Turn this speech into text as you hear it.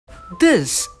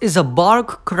This is a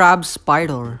bark crab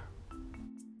spider.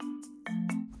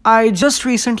 I just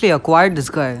recently acquired this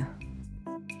guy.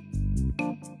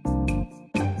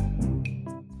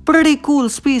 Pretty cool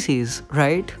species,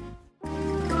 right?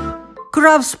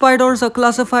 Crab spiders are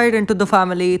classified into the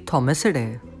family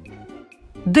Thomisidae.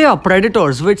 They are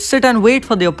predators which sit and wait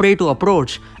for their prey to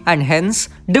approach, and hence,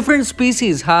 different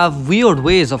species have weird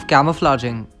ways of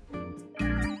camouflaging.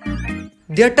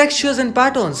 Their textures and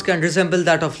patterns can resemble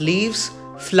that of leaves,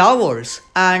 flowers,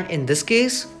 and in this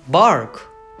case, bark.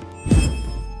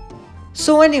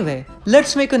 So anyway,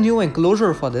 let's make a new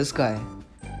enclosure for this guy.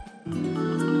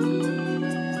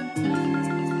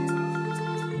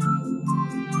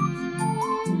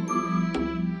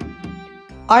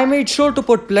 I made sure to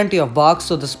put plenty of bark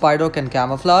so the spider can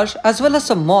camouflage, as well as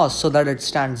some moss so that it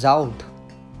stands out.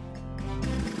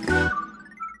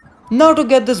 Now to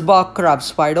get this bark crab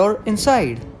spider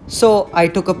inside. So I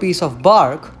took a piece of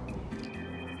bark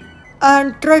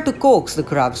and tried to coax the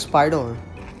crab spider.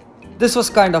 This was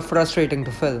kind of frustrating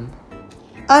to film.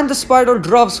 And the spider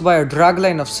drops by a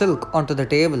dragline of silk onto the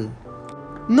table.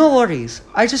 No worries,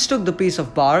 I just took the piece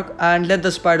of bark and let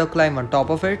the spider climb on top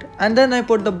of it, and then I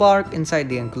put the bark inside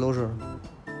the enclosure.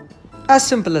 As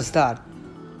simple as that.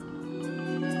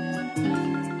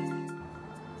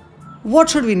 What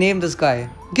should we name this guy?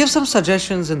 Give some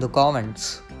suggestions in the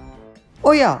comments.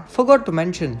 Oh yeah, forgot to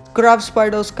mention, crab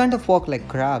spiders kind of walk like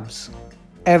crabs.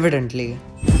 Evidently.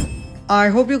 I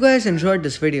hope you guys enjoyed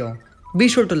this video. Be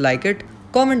sure to like it,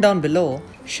 comment down below,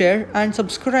 share and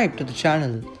subscribe to the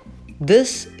channel.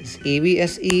 This is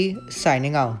A.B.S.E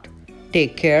signing out.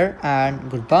 Take care and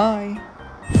goodbye.